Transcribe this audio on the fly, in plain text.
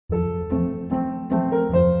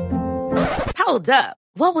Hold up.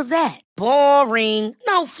 What was that? Boring.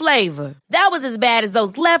 No flavor. That was as bad as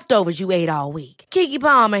those leftovers you ate all week. Keke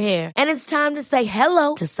Palmer here, and it's time to say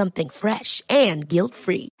hello to something fresh and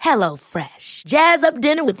guilt-free. Hello Fresh. Jazz up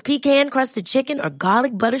dinner with pecan-crusted chicken or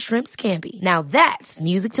garlic butter shrimp scampi. Now that's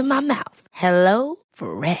music to my mouth. Hello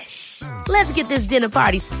Fresh. Let's get this dinner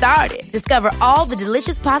party started. Discover all the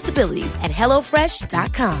delicious possibilities at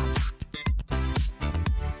hellofresh.com.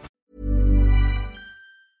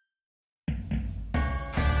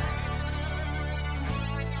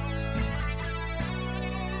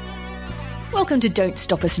 Welcome to Don't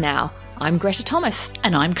Stop Us Now. I'm Greta Thomas.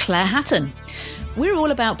 And I'm Claire Hatton. We're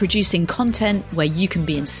all about producing content where you can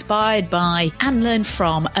be inspired by and learn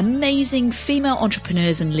from amazing female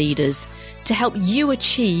entrepreneurs and leaders to help you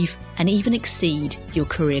achieve and even exceed your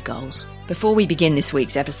career goals. Before we begin this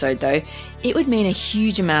week's episode, though, it would mean a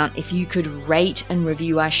huge amount if you could rate and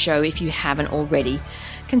review our show if you haven't already.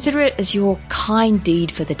 Consider it as your kind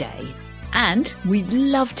deed for the day. And we'd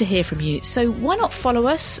love to hear from you, so why not follow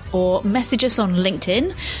us or message us on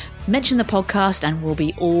LinkedIn, mention the podcast, and we'll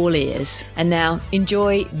be all ears. And now,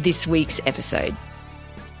 enjoy this week's episode.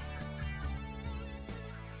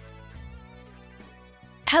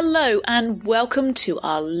 Hello and welcome to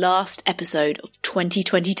our last episode of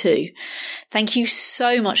 2022. Thank you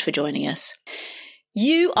so much for joining us.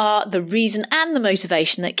 You are the reason and the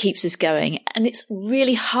motivation that keeps us going, and it's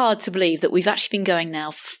really hard to believe that we've actually been going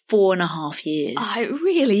now for 4.5 years. Oh, it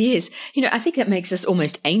really is. You know, I think that makes us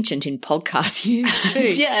almost ancient in podcast use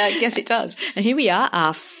too. Yeah, I guess it does. And here we are,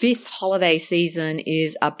 our 5th holiday season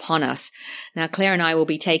is upon us. Now, Claire and I will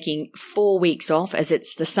be taking 4 weeks off as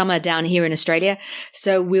it's the summer down here in Australia,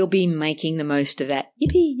 so we'll be making the most of that.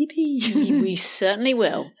 Yippee, yippee. We certainly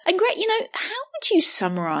will. And Gret, how would you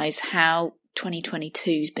summarise how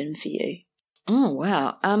 2022's been for you? Oh,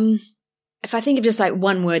 wow. If I think of just like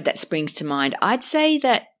one word that springs to mind, I'd say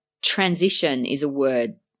that transition is a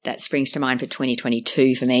word that springs to mind for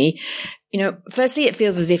 2022 for me. Firstly, it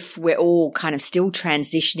feels as if we're all kind of still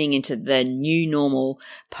transitioning into the new normal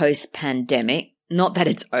post-pandemic. Not that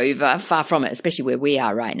it's over, far from it, especially where we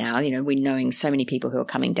are right now. We're knowing so many people who are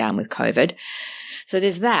coming down with COVID. So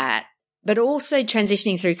there's that, but also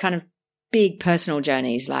transitioning through kind of big personal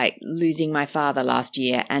journeys like losing my father last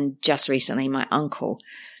year and just recently my uncle.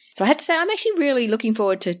 So I have to say I'm actually really looking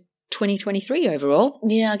forward to 2023 overall.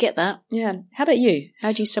 Yeah, I get that. Yeah. How about you?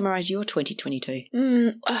 How do you summarize your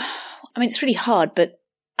 2022? It's really hard, but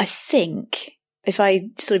I think if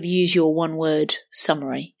I sort of use your one word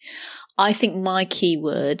summary, I think my key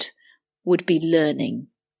word would be learning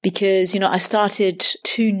because, I started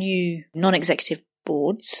 2 new non-executive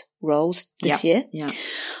boards roles this year. Yeah.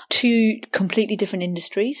 2 completely different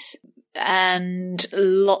industries and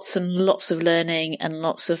lots of learning and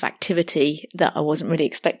lots of activity that I wasn't really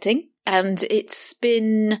expecting. And it's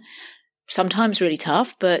been sometimes really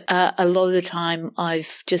tough, but a lot of the time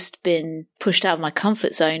I've just been pushed out of my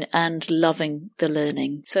comfort zone and loving the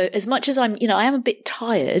learning. So as much as I am a bit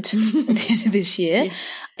tired at the end of this year,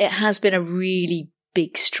 it has been a really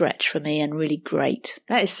big stretch for me and really great.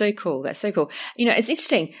 That is so cool. That's so cool. It's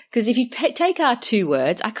interesting because if you take our 2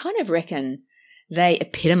 words, I kind of reckon they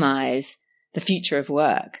epitomize the future of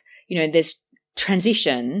work. There's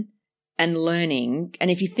transition and learning. And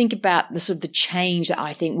if you think about the sort of the change that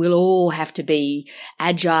I think we'll all have to be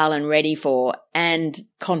agile and ready for and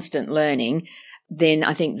constant learning, then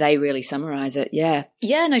I think they really summarize it. Yeah.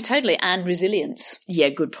 Yeah, no, totally. And resilience. Yeah,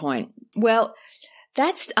 good point. Well,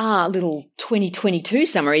 that's our little 2022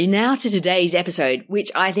 summary. Now to today's episode, which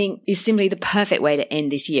I think is simply the perfect way to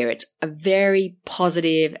end this year. It's a very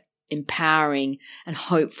positive, empowering, and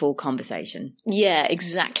hopeful conversation. Yeah,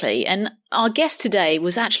 exactly. And our guest today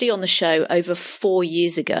was actually on the show over 4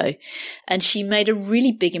 years ago, and she made a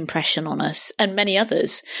really big impression on us and many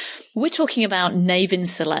others. We're talking about Navin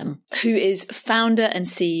Salem, who is founder and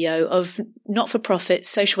CEO of not-for-profit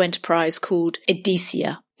social enterprise called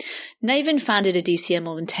Edicia. Navin founded Edicia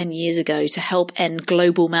more than 10 years ago to help end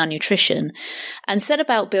global malnutrition and set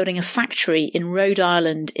about building a factory in Rhode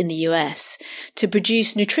Island in the US to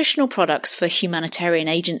produce nutritional products for humanitarian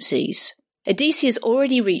agencies. Edicia has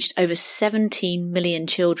already reached over 17 million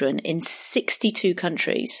children in 62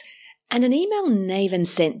 countries. And an email Navin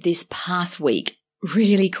sent this past week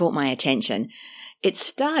really caught my attention. It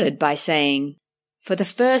started by saying, "For the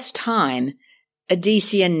first time,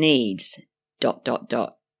 Edicia needs ...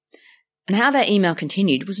 And how that email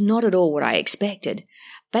continued was not at all what I expected.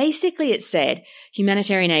 Basically, it said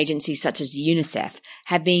humanitarian agencies such as UNICEF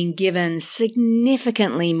have been given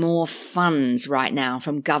significantly more funds right now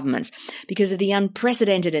from governments because of the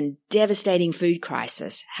unprecedented and devastating food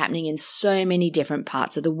crisis happening in so many different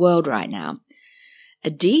parts of the world right now.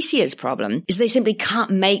 Adicia's problem is they simply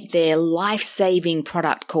can't make their life-saving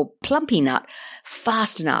product called Plumpy Nut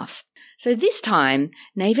fast enough. So this time,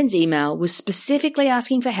 Naven's email was specifically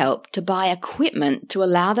asking for help to buy equipment to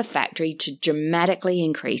allow the factory to dramatically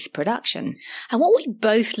increase production. And what we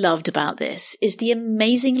both loved about this is the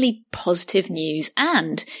amazingly positive news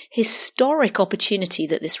and historic opportunity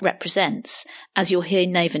that this represents, as you'll hear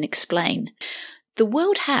Naven explain. The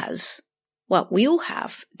world has, well, we all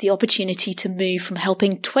have the opportunity to move from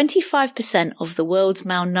helping 25% of the world's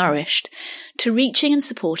malnourished to reaching and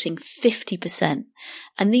supporting 50%.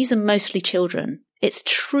 And these are mostly children. It's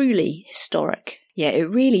truly historic. Yeah, it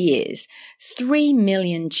really is. 3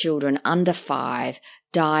 million children under 5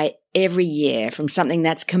 die every year from something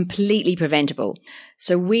that's completely preventable.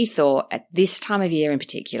 So we thought at this time of year in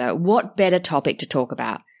particular, what better topic to talk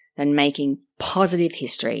about than making positive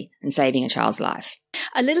history and saving a child's life.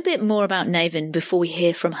 A little bit more about Naven before we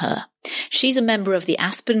hear from her. She's a member of the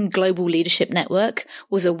Aspen Global Leadership Network,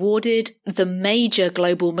 was awarded the major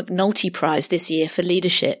Global McNulty Prize this year for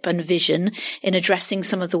leadership and vision in addressing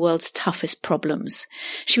some of the world's toughest problems.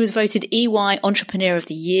 She was voted EY Entrepreneur of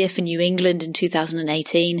the Year for New England in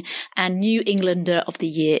 2018 and New Englander of the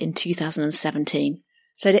Year in 2017.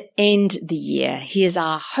 So to end the year, here's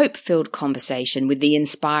our hope-filled conversation with the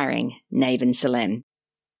inspiring Naven Salem.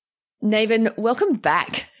 Naven, welcome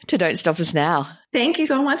back to Don't Stop Us Now. Thank you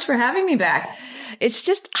so much for having me back. It's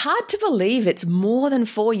just hard to believe it's more than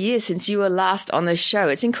 4 years since you were last on the show.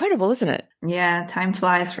 It's incredible, isn't it? Yeah, time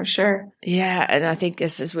flies for sure. Yeah, and I think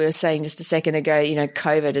as we were saying just a second ago,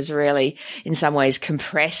 COVID has really in some ways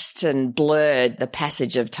compressed and blurred the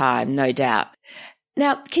passage of time, no doubt.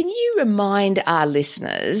 Now, can you remind our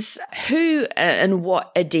listeners who and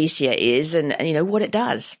what Adicia is and what it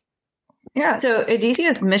does? Yeah, so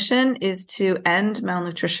Adicia's mission is to end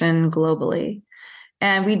malnutrition globally.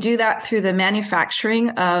 And we do that through the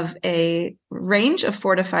manufacturing of a range of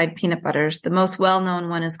fortified peanut butters. The most well-known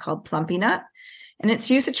one is called Plumpy Nut. And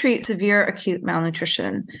it's used to treat severe acute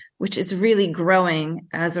malnutrition, which is really growing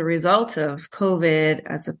as a result of COVID,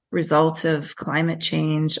 as a result of climate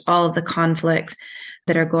change, all of the conflicts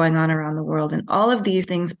that are going on around the world. And all of these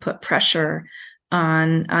things put pressure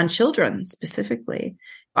on children specifically.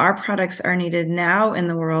 Our products are needed now in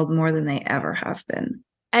the world more than they ever have been.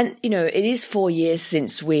 And, it is 4 years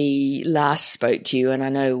since we last spoke to you. And I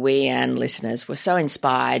know we and listeners were so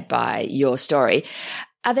inspired by your story.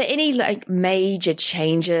 Are there any major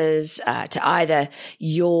changes to either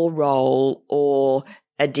your role or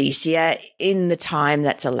Adicia in the time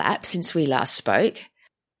that's elapsed since we last spoke?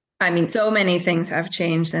 I mean, so many things have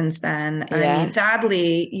changed since then. Yeah. I mean,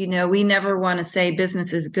 sadly, we never want to say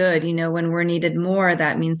business is good. When we're needed more,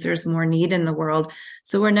 that means there's more need in the world.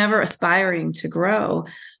 So we're never aspiring to grow.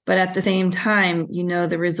 But at the same time,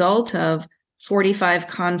 the result of 45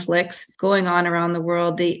 conflicts going on around the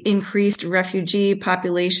world, the increased refugee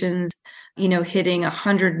populations, hitting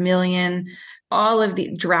 100 million, all of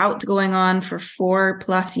the droughts going on for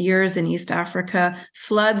 4+ years in East Africa,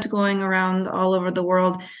 floods going around all over the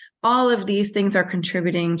world. All of these things are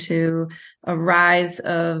contributing to a rise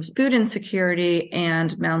of food insecurity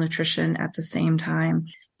and malnutrition at the same time.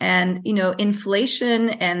 And, inflation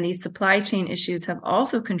and these supply chain issues have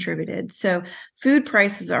also contributed. So food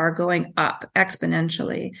prices are going up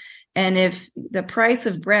exponentially. And if the price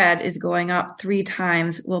of bread is going up 3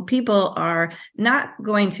 times, well, people are not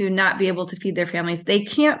going to not be able to feed their families. They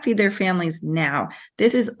can't feed their families now.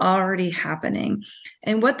 This is already happening.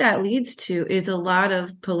 And what that leads to is a lot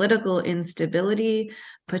of political instability,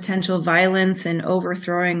 potential violence and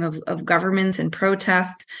overthrowing of governments and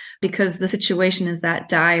protests, because the situation is that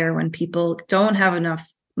dire when people don't have enough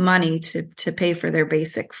money to pay for their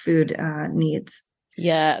basic food needs.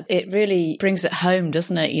 Yeah, it really brings it home,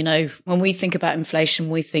 doesn't it? When we think about inflation,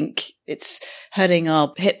 we think it's hurting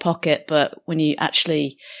our hip pocket, but when you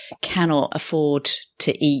actually cannot afford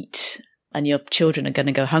to eat and your children are going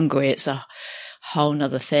to go hungry, it's a whole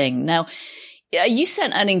nother thing. Now, you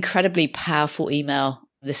sent an incredibly powerful email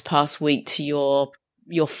this past week to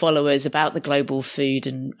your followers about the global food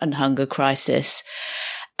and hunger crisis.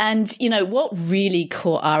 And, what really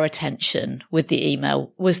caught our attention with the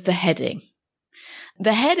email was the heading.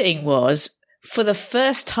 The heading was, for the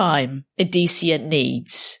first time, Adicia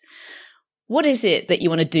needs. What is it that you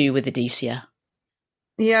want to do with Adicia?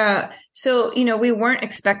 Yeah. So, we weren't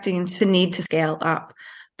expecting to need to scale up,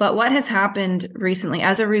 But what has happened recently,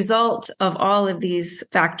 as a result of all of these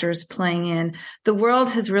factors playing in, the world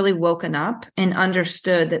has really woken up and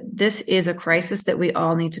understood that this is a crisis that we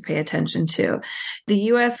all need to pay attention to. The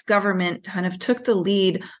US government kind of took the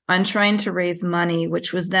lead on trying to raise money,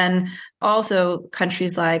 which was then also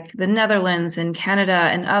countries like the Netherlands and Canada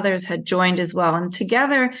and others had joined as well. And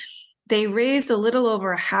together, they raised a little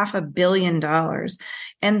over $500 million.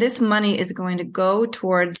 And this money is going to go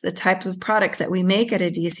towards the types of products that we make at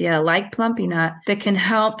Adicea, like Plumpy Nut, that can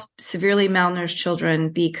help severely malnourished children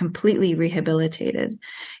be completely rehabilitated.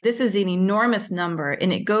 This is an enormous number,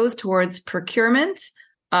 and it goes towards procurement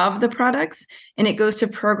of the products, and it goes to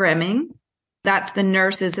programming. That's the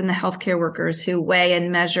nurses and the healthcare workers who weigh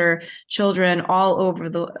and measure children all over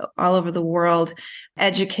the world,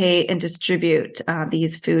 educate and distribute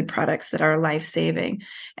these food products that are life-saving.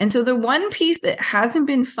 And so the one piece that hasn't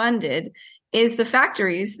been funded is the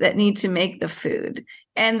factories that need to make the food.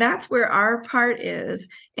 And that's where our part is.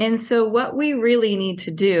 And so what we really need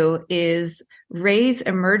to do is raise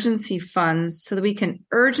emergency funds so that we can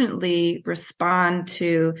urgently respond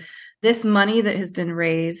to this money that has been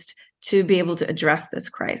raised to be able to address this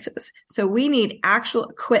crisis. So we need actual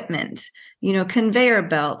equipment, conveyor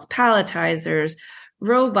belts, palletizers,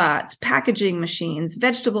 robots, packaging machines,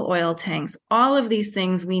 vegetable oil tanks, all of these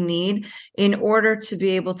things we need in order to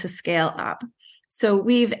be able to scale up. So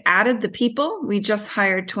we've added the people. We just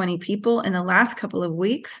hired 20 people in the last couple of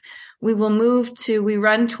weeks. We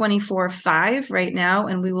run 24/5 right now,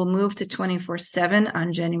 and we will move to 24/7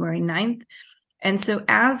 on January 9th. And so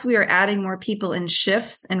as we are adding more people in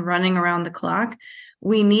shifts and running around the clock,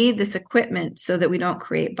 we need this equipment so that we don't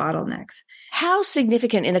create bottlenecks. How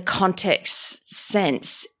significant in a context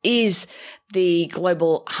sense is the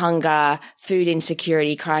global hunger, food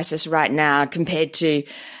insecurity crisis right now compared to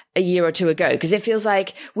a year or two ago? Because it feels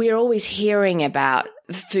like we're always hearing about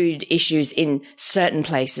food issues in certain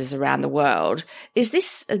places around the world. Is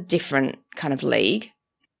this a different kind of league?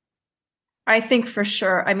 I think for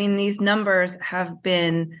sure. I mean, these numbers have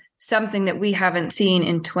been something that we haven't seen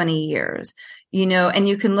in 20 years, and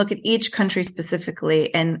you can look at each country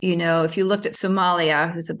specifically. And, if you looked at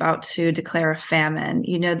Somalia, who's about to declare a famine,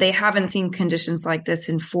 they haven't seen conditions like this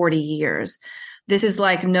in 40 years. This is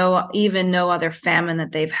like no other famine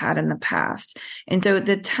that they've had in the past. And so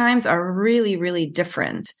the times are really, really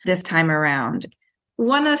different this time around.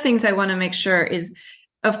 One of the things I want to make sure is,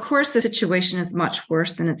 of course, the situation is much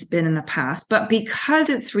worse than it's been in the past, but because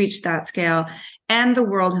it's reached that scale and the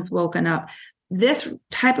world has woken up, this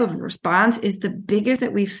type of response is the biggest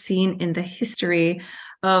that we've seen in the history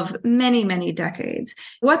of many, many decades.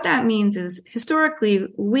 What that means is historically,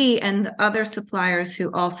 we and the other suppliers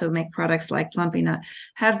who also make products like Plumpy Nut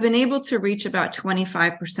have been able to reach about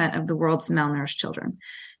 25% of the world's malnourished children.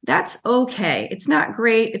 That's okay. It's not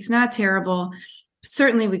great. It's not terrible.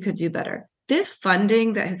 Certainly we could do better. This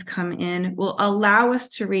funding that has come in will allow us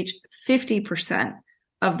to reach 50%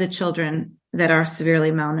 of the children that are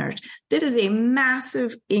severely malnourished. This is a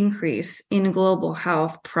massive increase in global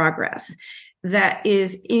health progress. That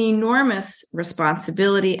is an enormous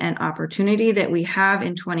responsibility and opportunity that we have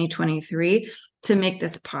in 2023 to make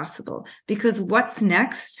this possible. Because what's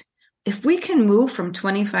next? If we can move from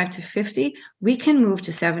 25 to 50, we can move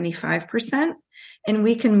to 75%, and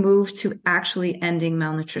we can move to actually ending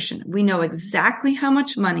malnutrition. We know exactly how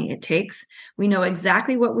much money it takes. We know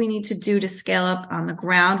exactly what we need to do to scale up on the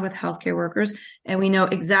ground with healthcare workers, and we know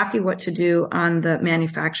exactly what to do on the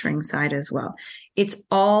manufacturing side as well. It's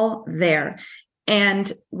all there.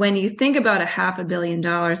 And when you think about $500 million,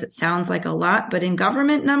 it sounds like a lot, but in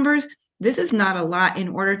government numbers, this is not a lot in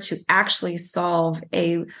order to actually solve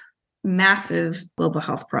a massive global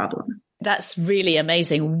health problem. That's really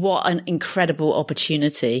amazing. What an incredible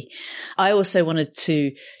opportunity. I also wanted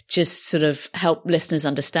to just sort of help listeners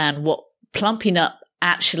understand what Plumpy Nut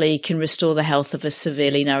actually can restore the health of a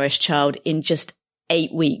severely nourished child in just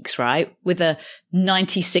 8 weeks, right? With a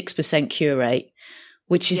 96% cure rate,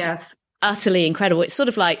 which is utterly incredible. It's sort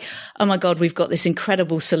of like, oh my God, we've got this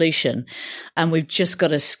incredible solution and we've just got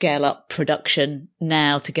to scale up production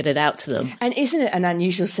now to get it out to them. And isn't it an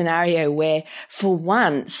unusual scenario where for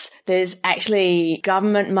once there's actually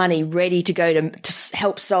government money ready to go to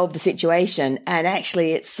help solve the situation, and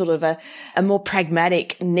actually it's sort of a more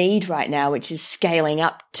pragmatic need right now, which is scaling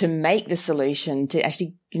up to make the solution to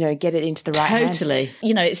actually get it into the right hands. Totally.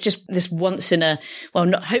 It's just this once in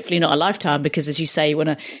hopefully not a lifetime, because as you say, you want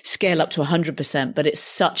to scale up to 100%, but it's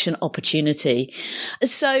such an opportunity.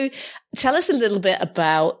 So tell us a little bit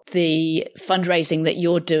about the fundraising that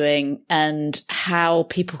you're doing and how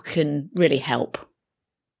people can really help.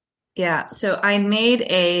 Yeah. So I made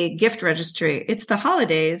a gift registry. It's the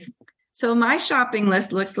holidays. So my shopping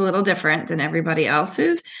list looks a little different than everybody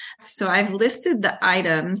else's. So I've listed the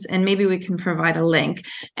items, and maybe we can provide a link,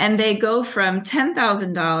 and they go from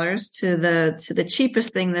 $10,000 to the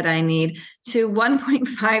cheapest thing that I need to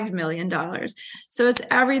 $1.5 million. So it's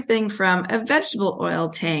everything from a vegetable oil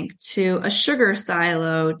tank to a sugar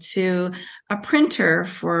silo to a printer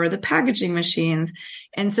for the packaging machines.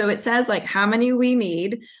 And so it says like how many we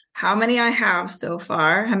need, how many I have so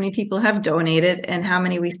far, how many people have donated, and how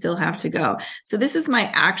many we still have to go. So this is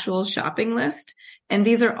my actual shopping list. And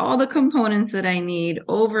these are all the components that I need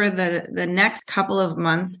over the next couple of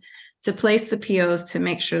months to place the POs to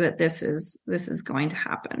make sure that this is going to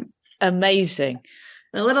happen. Amazing.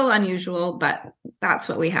 A little unusual, but that's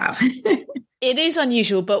what we have. It is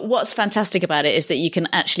unusual, but what's fantastic about it is that you can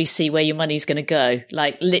actually see where your money's going to go.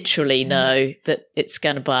 Like literally know that it's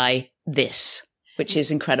going to buy this, which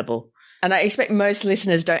is incredible. And I expect most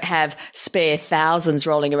listeners don't have spare thousands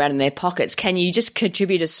rolling around in their pockets. Can you just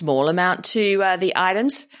contribute a small amount to the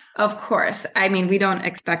items? Of course. I mean, we don't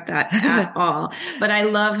expect that at all, but I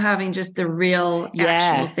love having just the real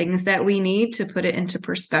actual things that we need to put it into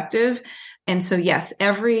perspective. And so, yes,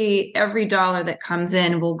 every dollar that comes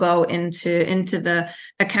in will go into the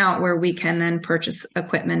account where we can then purchase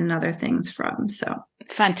equipment and other things from. So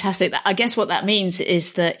fantastic. I guess what that means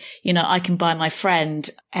is that, you know, I can buy my friend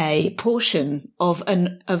a portion of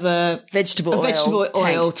a vegetable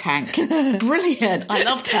oil tank. Brilliant. I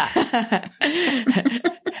love that.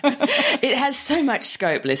 It has so much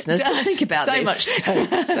scope, listeners. Just think about this. So much scope.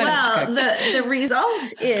 The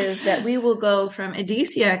result is that we will go from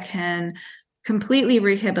Adessia can completely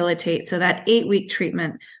rehabilitate. So that 8-week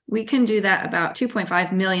treatment, we can do that about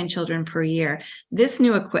 2.5 million children per year. This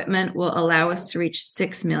new equipment will allow us to reach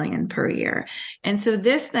 6 million per year. And so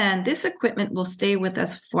this equipment will stay with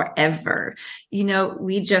us forever. You know,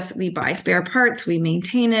 we buy spare parts, we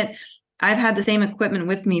maintain it. I've had the same equipment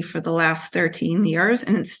with me for the last 13 years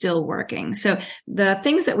and it's still working. So the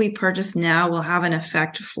things that we purchase now will have an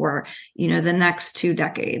effect for, you know, the next 2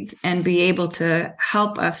 decades and be able to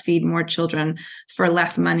help us feed more children for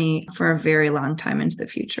less money for a very long time into the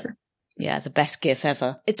future. Yeah, the best gift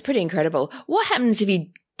ever. It's pretty incredible. What happens if you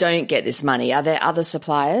don't get this money? Are there other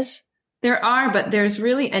suppliers? There are, but there's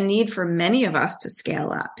really a need for many of us to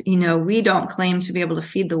scale up. You know, we don't claim to be able to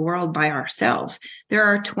feed the world by ourselves. There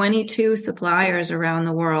are 22 suppliers around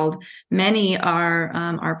the world. Many are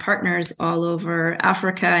our partners all over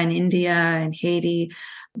Africa and India and Haiti.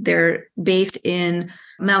 They're based in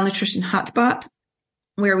malnutrition hotspots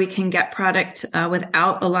where we can get product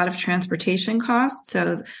without a lot of transportation costs.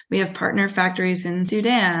 So we have partner factories in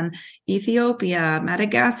Sudan, Ethiopia,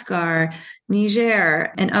 Madagascar,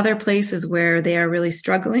 Niger, and other places where they are really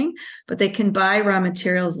struggling, but they can buy raw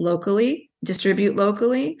materials locally, distribute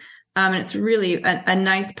locally. And it's really a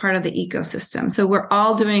nice part of the ecosystem. So we're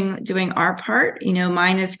all doing our part. You know,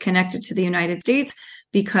 mine is connected to the United States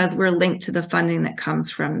because we're linked to the funding that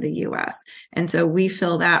comes from the U.S. And so we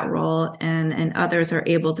fill that role and others are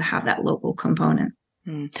able to have that local component.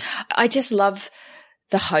 I just love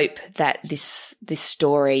the hope that this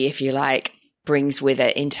story, if you like, brings with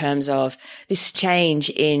it in terms of this change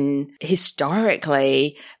in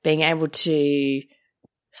historically being able to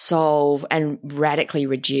solve and radically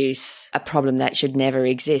reduce a problem that should never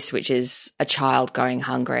exist, which is a child going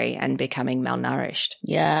hungry and becoming malnourished.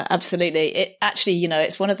 Yeah, absolutely. It actually, you know,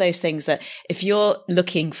 it's one of those things that if you're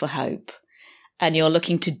looking for hope and you're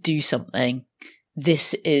looking to do something,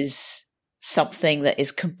 this is something that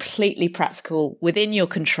is completely practical within your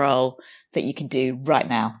control that you can do right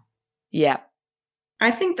now. Yeah.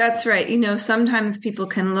 I think that's right. You know, sometimes people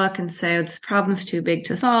can look and say, oh, this problem's too big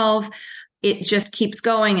to solve. It just keeps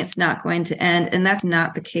going. It's not going to end. And that's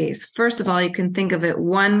not the case. First of all, you can think of it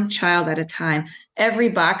one child at a time. Every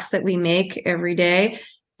box that we make every day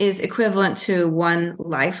is equivalent to one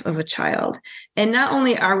life of a child. And not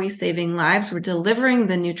only are we saving lives, we're delivering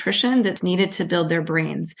the nutrition that's needed to build their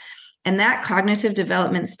brains. And that cognitive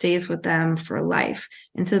development stays with them for life.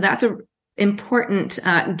 And so that's an important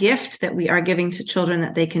gift that we are giving to children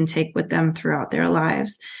that they can take with them throughout their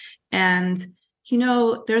lives. And you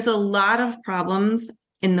know, there's a lot of problems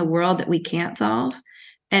in the world that we can't solve,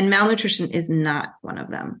 and malnutrition is not one of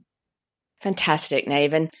them. Fantastic,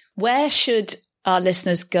 Naven. Where should our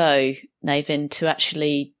listeners go, Naven, to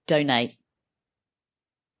actually donate?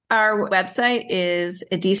 Our website is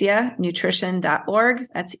edesianutrition.org.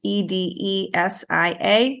 That's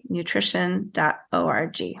EDESIA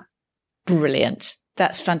nutrition.org. Brilliant.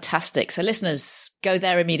 That's fantastic. So listeners, go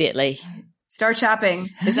there immediately. Start shopping.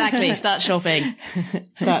 Exactly. Start shopping.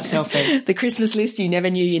 Start shopping. The Christmas list you never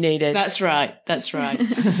knew you needed. That's right. That's right.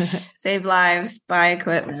 Save lives, buy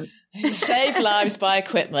equipment. Save lives, buy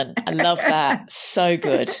equipment. I love that. So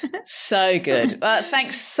good. So good.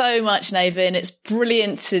 Thanks so much, Naven. It's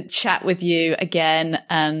brilliant to chat with you again.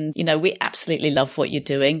 And, we absolutely love what you're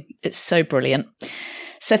doing. It's so brilliant.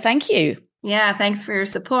 So thank you. Yeah. Thanks for your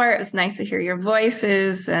support. It's nice to hear your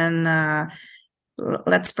voices, and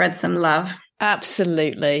let's spread some love.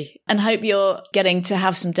 Absolutely. And hope you're getting to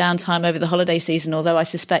have some downtime over the holiday season, although I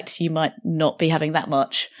suspect you might not be having that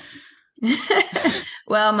much.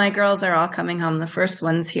 Well, my girls are all coming home. The first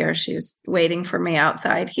one's here. She's waiting for me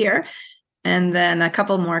outside here. And then a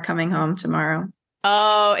couple more coming home tomorrow.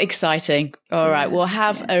 Oh, exciting. All right. We'll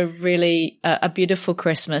have a really, a beautiful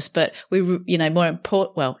Christmas, but even more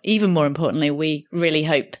importantly, we really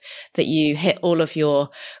hope that you hit all of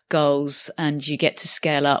your goals and you get to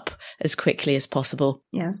scale up as quickly as possible.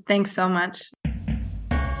 Yes. Thanks so much.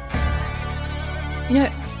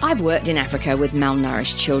 I've worked in Africa with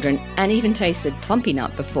malnourished children and even tasted Plumpy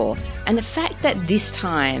Nut before. And the fact that this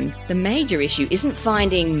time the major issue isn't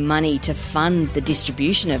finding money to fund the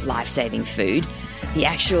distribution of life-saving food. The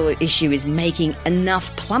actual issue is making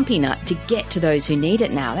enough Plumpy Nut to get to those who need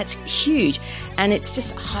it now. That's huge. And it's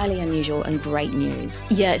just highly unusual and great news.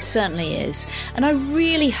 Yeah, it certainly is. And I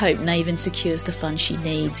really hope Naven secures the funds she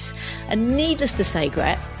needs. And needless to say,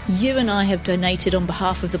 Gret, you and I have donated on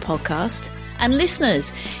behalf of the podcast. And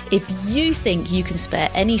listeners, if you think you can spare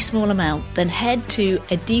any small amount, then head to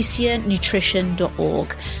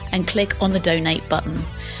edesianutrition.org and click on the donate button.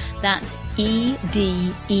 That's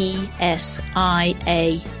EDESIA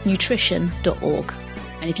nutrition.org.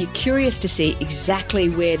 And if you're curious to see exactly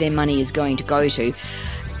where their money is going to go to,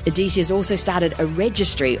 Edesia's also started a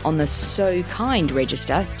registry on the So Kind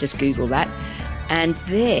register. Just Google that. And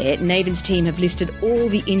there, Naven's team have listed all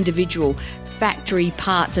the individual factory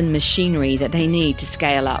parts and machinery that they need to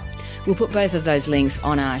scale up. We'll put both of those links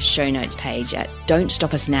on our show notes page at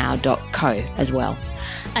don'tstopusnow.co as well.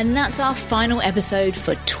 And that's our final episode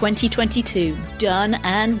for 2022, done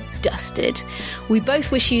and dusted. We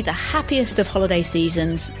both wish you the happiest of holiday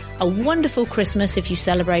seasons, a wonderful Christmas if you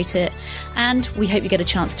celebrate it, and we hope you get a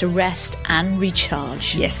chance to rest and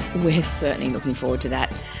recharge. Yes, we're certainly looking forward to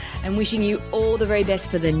that. And wishing you all the very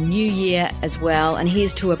best for the new year as well. And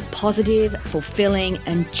here's to a positive, fulfilling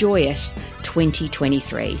and joyous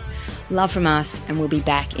 2023. Love from us, and we'll be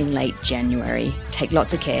back in late January. Take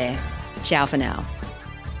lots of care. Ciao for now.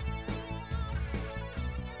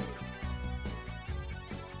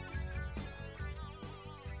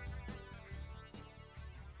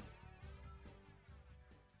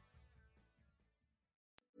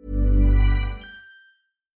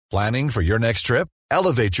 Planning for your next trip?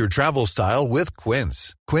 Elevate your travel style with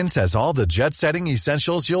Quince. Quince has all the jet-setting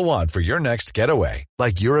essentials you'll want for your next getaway,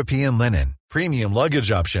 like European linen, premium luggage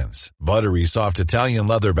options, buttery soft Italian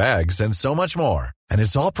leather bags, and so much more. And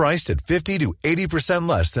it's all priced at 50 to 80%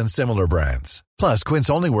 less than similar brands. Plus, Quince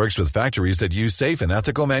only works with factories that use safe and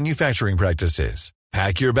ethical manufacturing practices.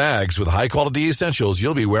 Pack your bags with high-quality essentials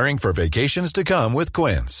you'll be wearing for vacations to come with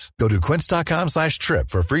Quince. Go to quince.com/trip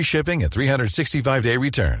for free shipping and 365-day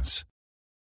returns.